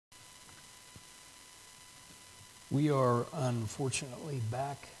We are unfortunately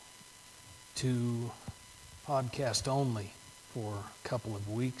back to podcast only for a couple of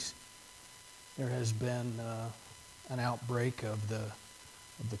weeks. There has been an outbreak of the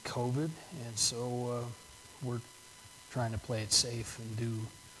COVID, and so we're trying to play it safe and do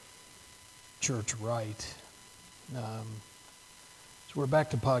church right. So we're back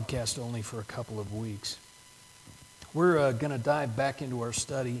to podcast only for a couple of weeks. We're going to dive back into our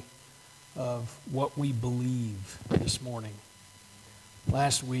study of what we believe this morning.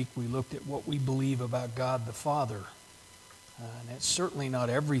 Last week we looked at what we believe about God the Father. And it's certainly not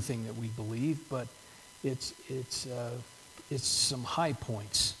everything that we believe, but it's some high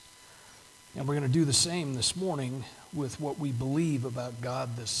points. And we're going to do the same this morning with what we believe about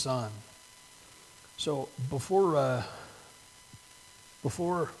God the Son. So before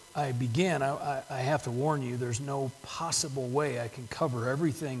I begin, I have to warn you, there's no possible way I can cover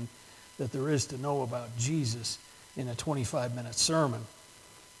everything that there is to know about Jesus in a 25-minute sermon.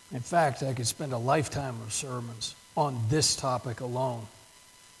 In fact, I could spend a lifetime of sermons on this topic alone.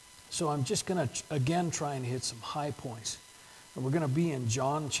 So I'm just going to, again, try and hit some high points. And we're going to be in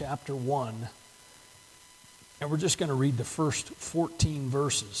John chapter 1. And we're just going to read the first 14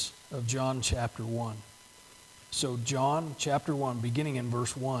 verses of John chapter 1. So John chapter 1, beginning in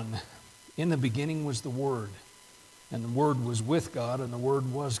verse 1. In the beginning was the Word, and the Word was with God, and the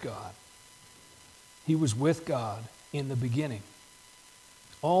Word was God. He was with God in the beginning.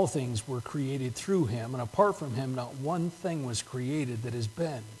 All things were created through him, and apart from him not one thing was created that has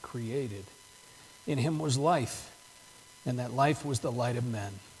been created. In him was life, and that life was the light of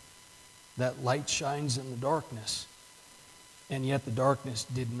men. That light shines in the darkness, and yet the darkness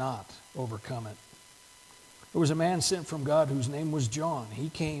did not overcome it. There was a man sent from God whose name was John. He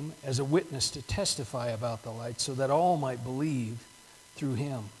came as a witness to testify about the light, so that all might believe through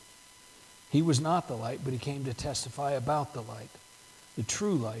him. He was not the light, but he came to testify about the light. The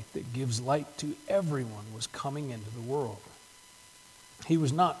true light that gives light to everyone was coming into the world. He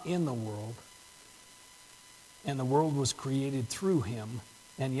was not in the world, and the world was created through him,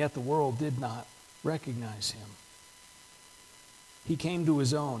 and yet the world did not recognize him. He came to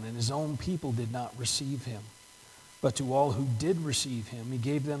his own, and his own people did not receive him. But to all who did receive him, he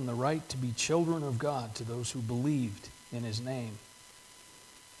gave them the right to be children of God, to those who believed in his name,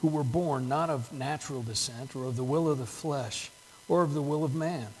 who were born not of natural descent or of the will of the flesh or of the will of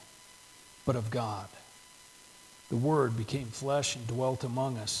man, but of God. The Word became flesh and dwelt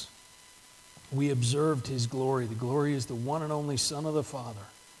among us. We observed his glory. The glory is the one and only Son of the Father,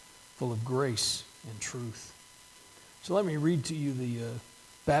 full of grace and truth. So let me read to you the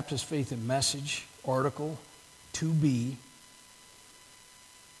Baptist Faith and Message article 2B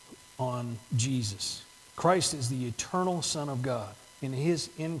on Jesus. Christ is the eternal Son of God. In his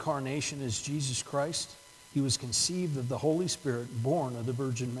incarnation as Jesus Christ, he was conceived of the Holy Spirit, born of the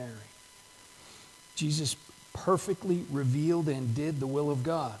Virgin Mary. Jesus perfectly revealed and did the will of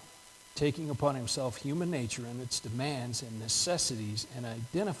God, taking upon himself human nature and its demands and necessities, and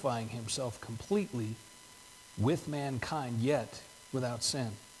identifying himself completely with mankind, yet without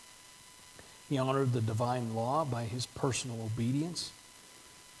sin. He honored the divine law by his personal obedience,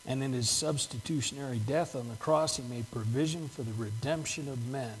 and in his substitutionary death on the cross, he made provision for the redemption of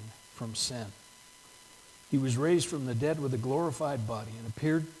men from sin. He was raised from the dead with a glorified body and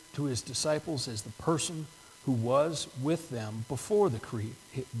appeared to his disciples as the person who was with them before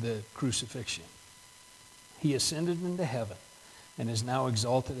the crucifixion. He ascended into heaven and is now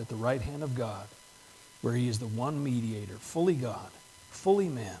exalted at the right hand of God, where he is the one mediator, fully God, fully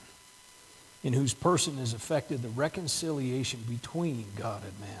man, in whose person is effected the reconciliation between God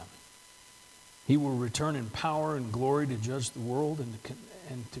and man. He will return in power and glory to judge the world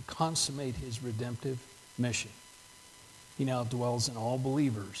and to consummate his redemptive mission. He now dwells in all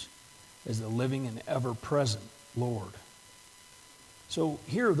believers as the living and ever-present Lord. So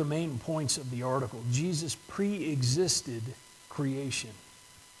here are the main points of the article. Jesus pre-existed creation.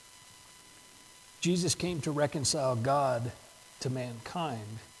 Jesus came to reconcile God to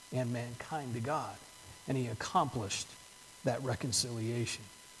mankind and mankind to God, and he accomplished that reconciliation.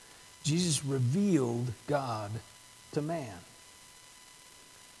 Jesus revealed God to man.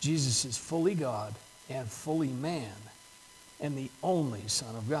 Jesus is fully God and fully man, and the only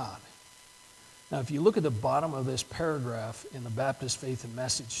Son of God. Now, if you look at the bottom of this paragraph in the Baptist Faith and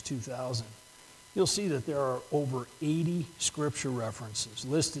Message 2000, you'll see that there are over 80 scripture references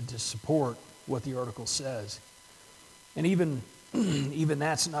listed to support what the article says. And even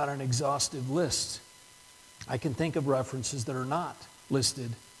that's not an exhaustive list. I can think of references that are not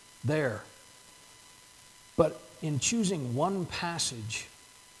listed there. But in choosing one passage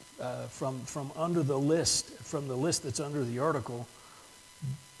from under the list, from the list that's under the article.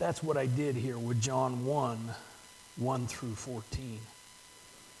 That's what I did here with John 1 through 14.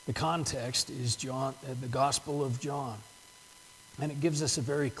 The context is the Gospel of John. And it gives us a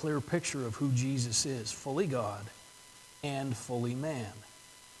very clear picture of who Jesus is, fully God and fully man.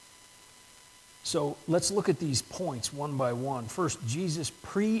 So let's look at these points one by one. First, Jesus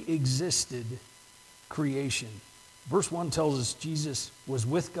pre-existed creation. Verse 1 tells us Jesus was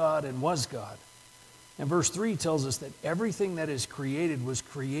with God and was God. And verse 3 tells us that everything that is created was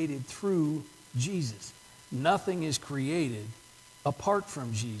created through Jesus. Nothing is created apart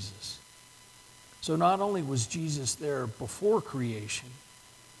from Jesus. So not only was Jesus there before creation,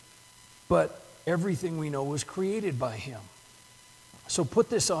 but everything we know was created by him. So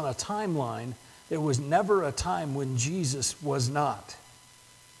put this on a timeline. There was never a time when Jesus was not.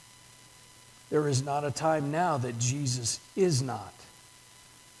 There is not a time now that Jesus is not.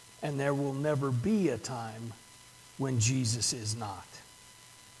 And there will never be a time when Jesus is not.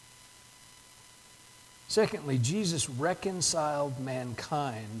 Secondly, Jesus reconciled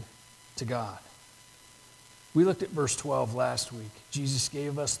mankind to God. We looked at verse 12 last week. Jesus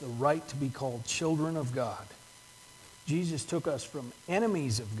gave us the right to be called children of God. Jesus took us from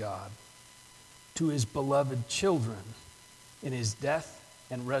enemies of God to his beloved children in his death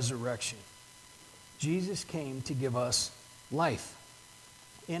and resurrection. Jesus came to give us life.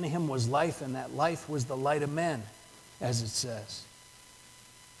 In him was life, and that life was the light of men, as it says.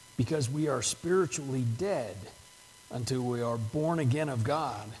 Because we are spiritually dead until we are born again of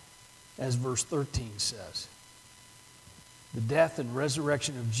God, as verse 13 says. The death and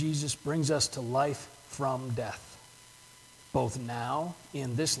resurrection of Jesus brings us to life from death, both now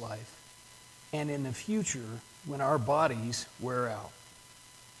in this life and in the future when our bodies wear out.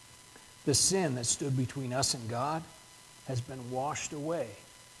 The sin that stood between us and God has been washed away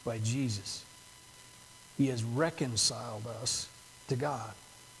by Jesus. He has reconciled us to God.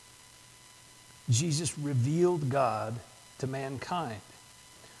 Jesus revealed God to mankind.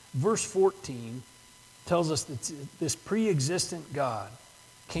 Verse 14 tells us that this pre-existent God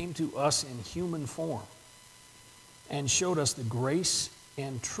came to us in human form and showed us the grace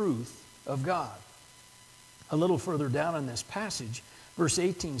and truth of God. A little further down in this passage, verse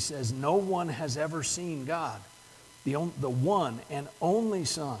 18 says, "No one has ever seen God, the one and only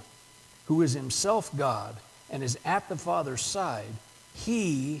Son, who is himself God and is at the Father's side.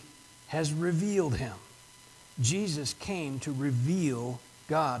 He has revealed him." Jesus came to reveal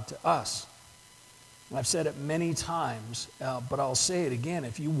God to us. I've said it many times, but I'll say it again.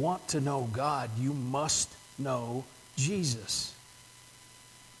 If you want to know God, you must know Jesus.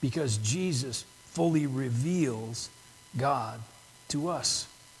 Because Jesus fully reveals God to us.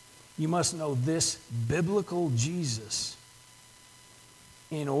 You must know this biblical Jesus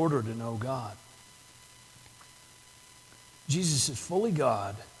in order to know God. Jesus is fully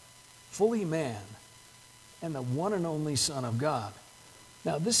God, fully man, and the one and only Son of God.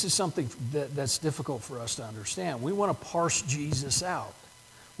 Now, this is something that's difficult for us to understand. We want to parse Jesus out.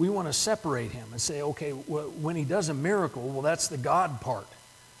 We want to separate him and say, okay, when he does a miracle, well, that's the God part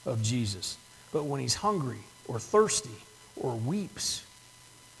of Jesus. But when he's hungry or thirsty or weeps,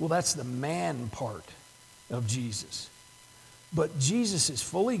 well, that's the man part of Jesus. But Jesus is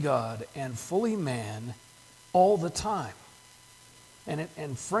fully God and fully man all the time.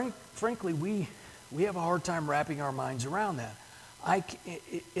 And frankly, we have a hard time wrapping our minds around that.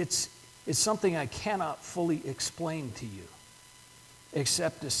 It's something I cannot fully explain to you,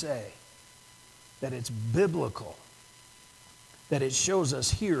 except to say that it's biblical, that it shows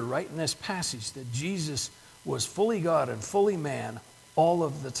us here, right in this passage, that Jesus was fully God and fully man all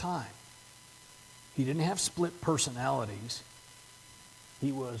of the time. He didn't have split personalities.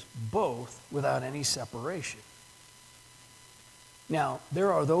 He was both without any separation. Now,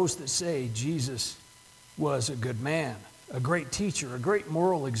 there are those that say Jesus was a good man, a great teacher, a great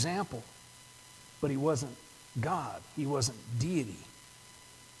moral example, but he wasn't God. He wasn't deity.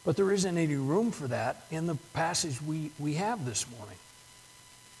 But there isn't any room for that in the passage we have this morning.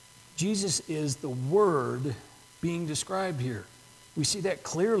 Jesus is the Word being described here. We see that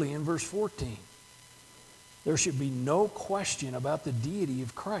clearly in verse 14. There should be no question about the deity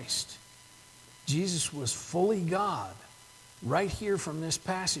of Christ. Jesus was fully God. Right here from this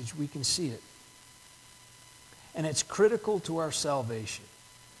passage, we can see it. And it's critical to our salvation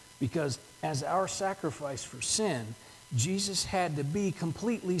because as our sacrifice for sin, Jesus had to be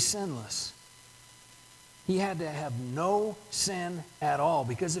completely sinless. He had to have no sin at all,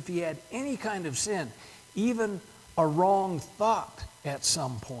 because if he had any kind of sin, even a wrong thought at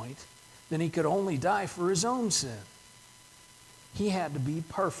some point, then he could only die for his own sin. He had to be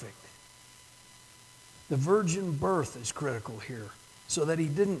perfect. The virgin birth is critical here, so that he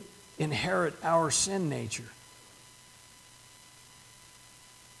didn't inherit our sin nature.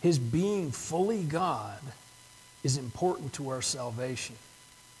 His being fully God is important to our salvation.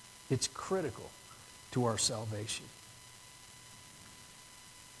 It's critical to our salvation.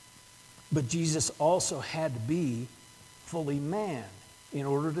 But Jesus also had to be fully man in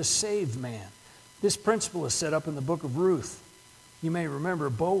order to save man. This principle is set up in the book of Ruth. You may remember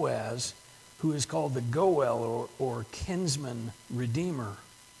Boaz, who is called the Goel or kinsman redeemer.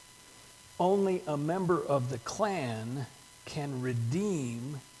 Only a member of the clan can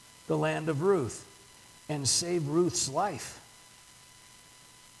redeem the land of Ruth and save Ruth's life.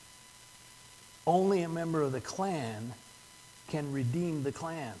 Only a member of the clan can redeem the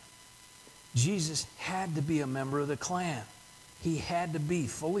clan. Jesus had to be a member of the clan. He had to be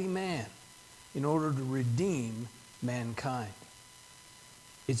fully man in order to redeem mankind.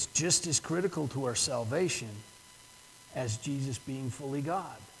 It's just as critical to our salvation as Jesus being fully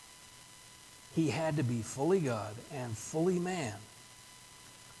God. He had to be fully God and fully man,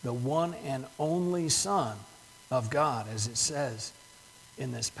 the one and only Son of God, as it says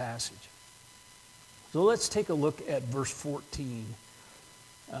in this passage. So let's take a look at verse 14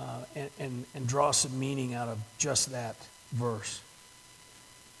 and draw some meaning out of just that verse.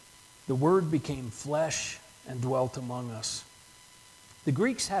 The Word became flesh and dwelt among us. The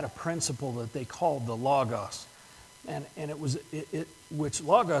Greeks had a principle that they called the logos, and which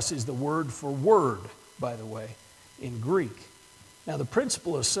logos is the word for word, by the way, in Greek. Now the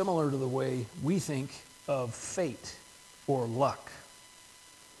principle is similar to the way we think of fate or luck.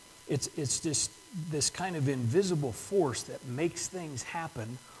 It's just this kind of invisible force that makes things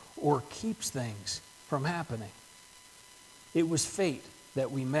happen or keeps things from happening. It was fate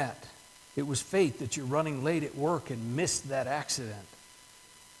that we met. It was fate that you're running late at work and missed that accident.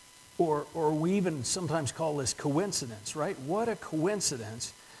 Or we even sometimes call this coincidence, right? What a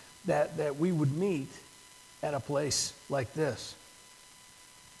coincidence that we would meet at a place like this.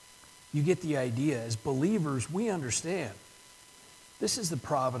 You get the idea. As believers, we understand this is the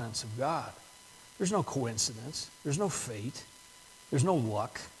providence of God. There's no coincidence. There's no fate. There's no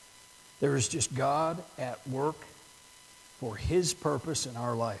luck. There is just God at work for His purpose in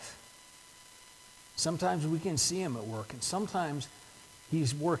our life. Sometimes we can see Him at work, and sometimes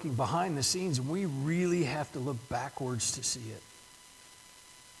He's working behind the scenes, and we really have to look backwards to see it.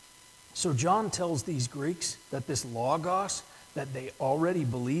 So John tells these Greeks that this logos that they already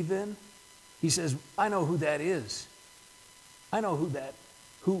believe in, he says, I know who that is. I know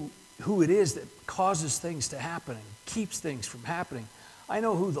who it is that causes things to happen and keeps things from happening. I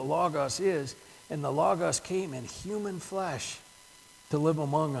know who the logos is, and the logos came in human flesh to live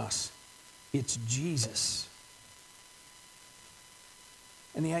among us. It's Jesus.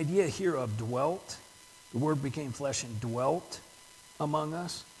 And the idea here of dwelt, the Word became flesh and dwelt among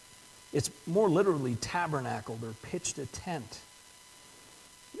us, it's more literally tabernacled or pitched a tent.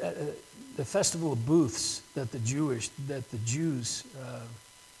 The festival of booths that the Jews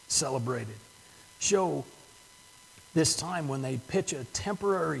celebrated show this time when they pitch a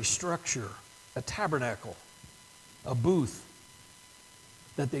temporary structure, a tabernacle, a booth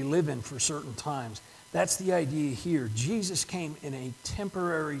that they live in for certain times. That's the idea here. Jesus came in a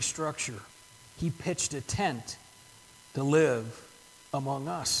temporary structure. He pitched a tent to live among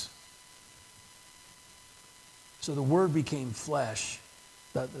us. So the Word became flesh.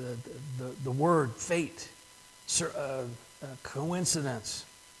 The word fate, coincidence,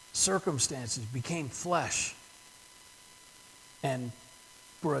 circumstances became flesh, and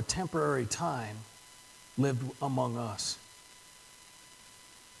for a temporary time lived among us.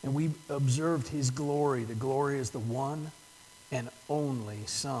 And we observed His glory. The glory is the one and only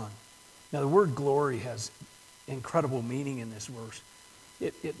Son. Now the word glory has incredible meaning in this verse.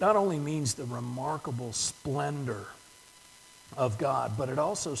 It not only means the remarkable splendor of God, but it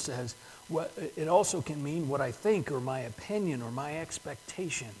also says, it also can mean what I think or my opinion or my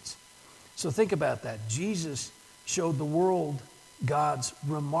expectations. So think about that. Jesus showed the world God's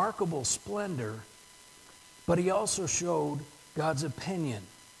remarkable splendor, but He also showed God's opinion.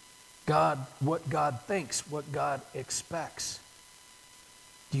 What God thinks, what God expects.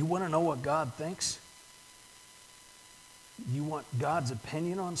 Do you want to know what God thinks? You want God's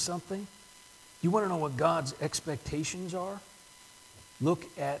opinion on something? You want to know what God's expectations are? Look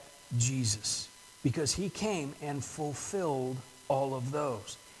at Jesus, because He came and fulfilled all of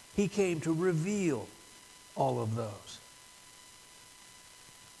those. He came to reveal all of those.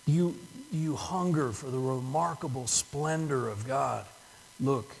 You hunger for the remarkable splendor of God.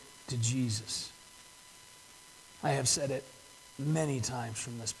 Look to Jesus. I have said it many times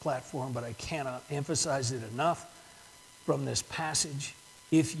from this platform, but I cannot emphasize it enough from this passage.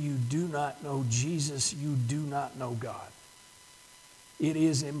 If you do not know Jesus, you do not know God. It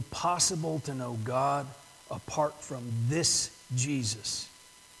is impossible to know God apart from this Jesus,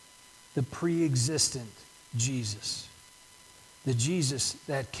 the pre-existent Jesus, the Jesus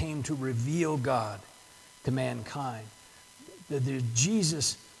that came to reveal God to mankind, the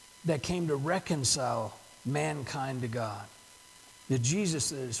Jesus that came to reconcile mankind to God, the Jesus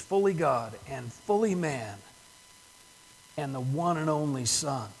that is fully God and fully man, and the one and only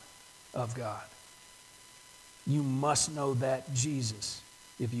Son of God. You must know that Jesus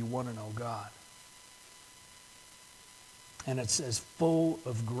if you want to know God. And it says full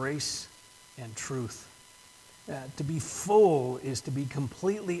of grace and truth. To be full is to be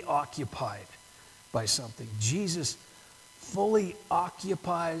completely occupied by something. Jesus fully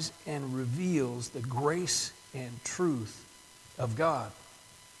occupies and reveals the grace and truth of God.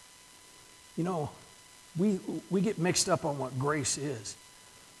 You know, we get mixed up on what grace is.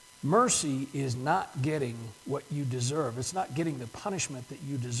 Mercy is not getting what you deserve. It's not getting the punishment that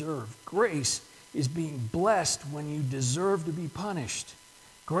you deserve. Grace is being blessed when you deserve to be punished.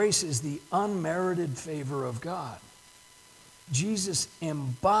 Grace is the unmerited favor of God. Jesus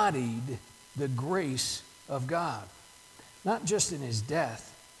embodied the grace of God, not just in his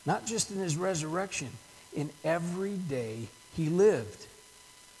death, not just in his resurrection, in every day he lived.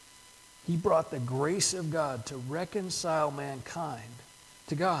 He brought the grace of God to reconcile mankind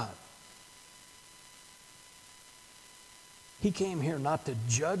to God. He came here not to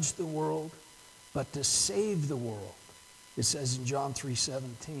judge the world, but to save the world. It says in John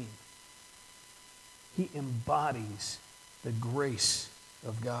 3:17. He embodies the grace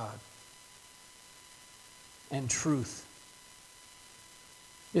of God and truth.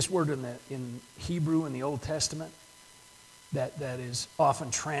 This word in Hebrew in the Old Testament that is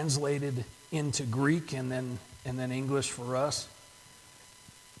often translated into Greek and then English for us.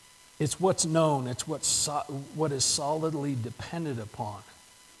 It's what's known. It's what is solidly depended upon.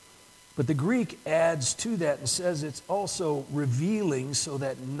 But the Greek adds to that and says it's also revealing so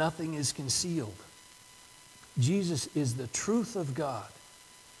that nothing is concealed. Jesus is the truth of God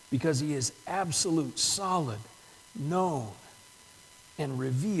because he is absolute, solid, known, and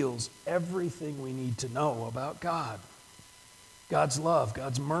reveals everything we need to know about God. God's love,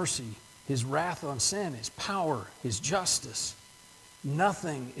 God's mercy, his wrath on sin, his power, his justice.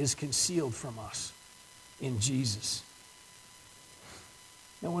 Nothing is concealed from us in Jesus.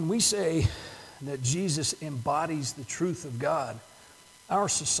 Now, when we say that Jesus embodies the truth of God, our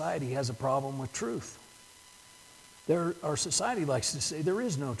society has a problem with truth. Our society likes to say there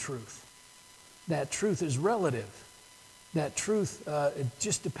is no truth. That truth is relative. That truth, it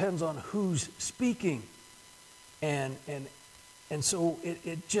just depends on who's speaking. And so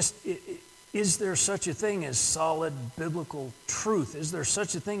is there such a thing as solid biblical truth? Is there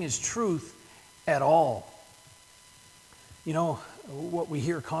such a thing as truth at all? You know, what we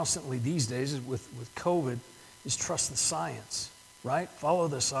hear constantly these days is with COVID is trust the science, right? Follow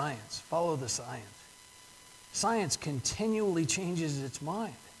the science. Follow the science. Science continually changes its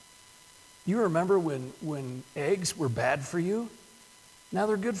mind. You remember when eggs were bad for you? Now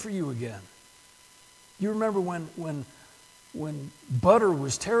they're good for you again. You remember when butter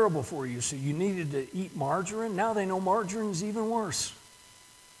was terrible for you, so you needed to eat margarine? Now they know margarine's even worse.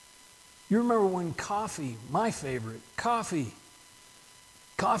 You remember when coffee, my favorite, coffee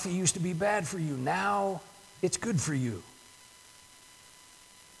used to be bad for you. Now it's good for you.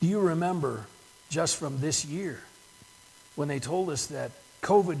 Do you remember just from this year when they told us that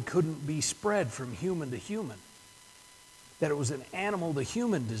COVID couldn't be spread from human to human, that it was an animal to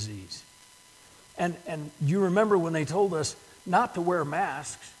human disease? And you remember when they told us not to wear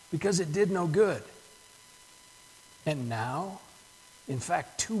masks because it did no good. And now, in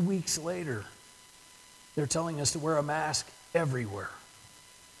fact, 2 weeks later, they're telling us to wear a mask everywhere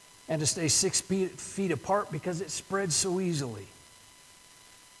and to stay 6 feet apart because it spreads so easily.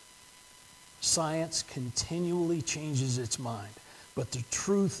 Science continually changes its mind, but the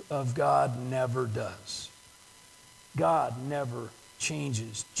truth of God never does. God never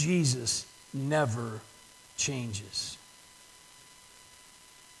changes. Jesus never changes.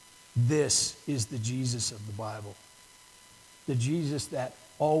 This is the Jesus of the Bible. The Jesus that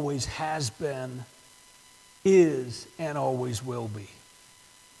always has been, is, and always will be.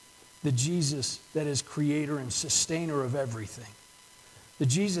 The Jesus that is creator and sustainer of everything. The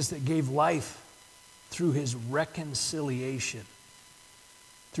Jesus that gave life through his reconciliation,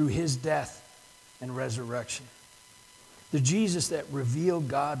 through his death and resurrection. The Jesus that revealed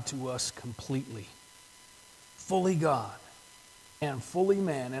God to us completely. Fully God and fully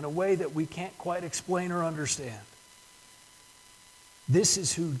man in a way that we can't quite explain or understand. This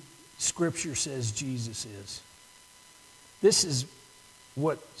is who Scripture says Jesus is. This is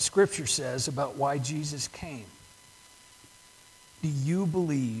what Scripture says about why Jesus came. Do you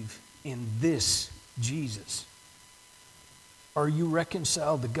believe in this Jesus? Are you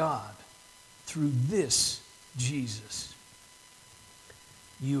reconciled to God through this Jesus?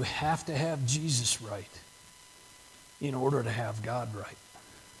 You have to have Jesus right in order to have God right.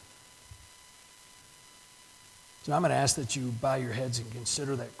 So I'm going to ask that you bow your heads and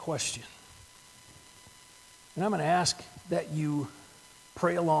consider that question. And I'm going to ask that you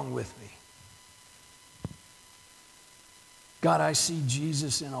pray along with me. God, I see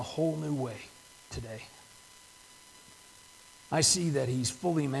Jesus in a whole new way today. I see that he's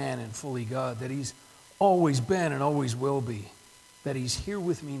fully man and fully God, that he's always been and always will be, that he's here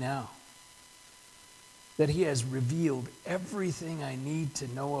with me now, that he has revealed everything I need to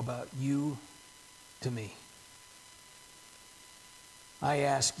know about you to me. I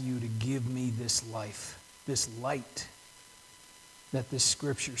ask you to give me this life, this light that this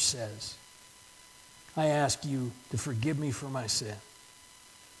Scripture says. I ask you to forgive me for my sin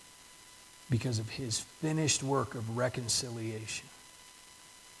because of his finished work of reconciliation.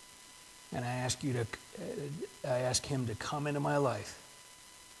 And I ask him to come into my life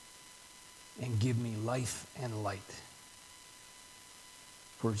and give me life and light.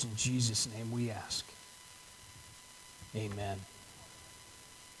 For it's in Jesus' name we ask. Amen.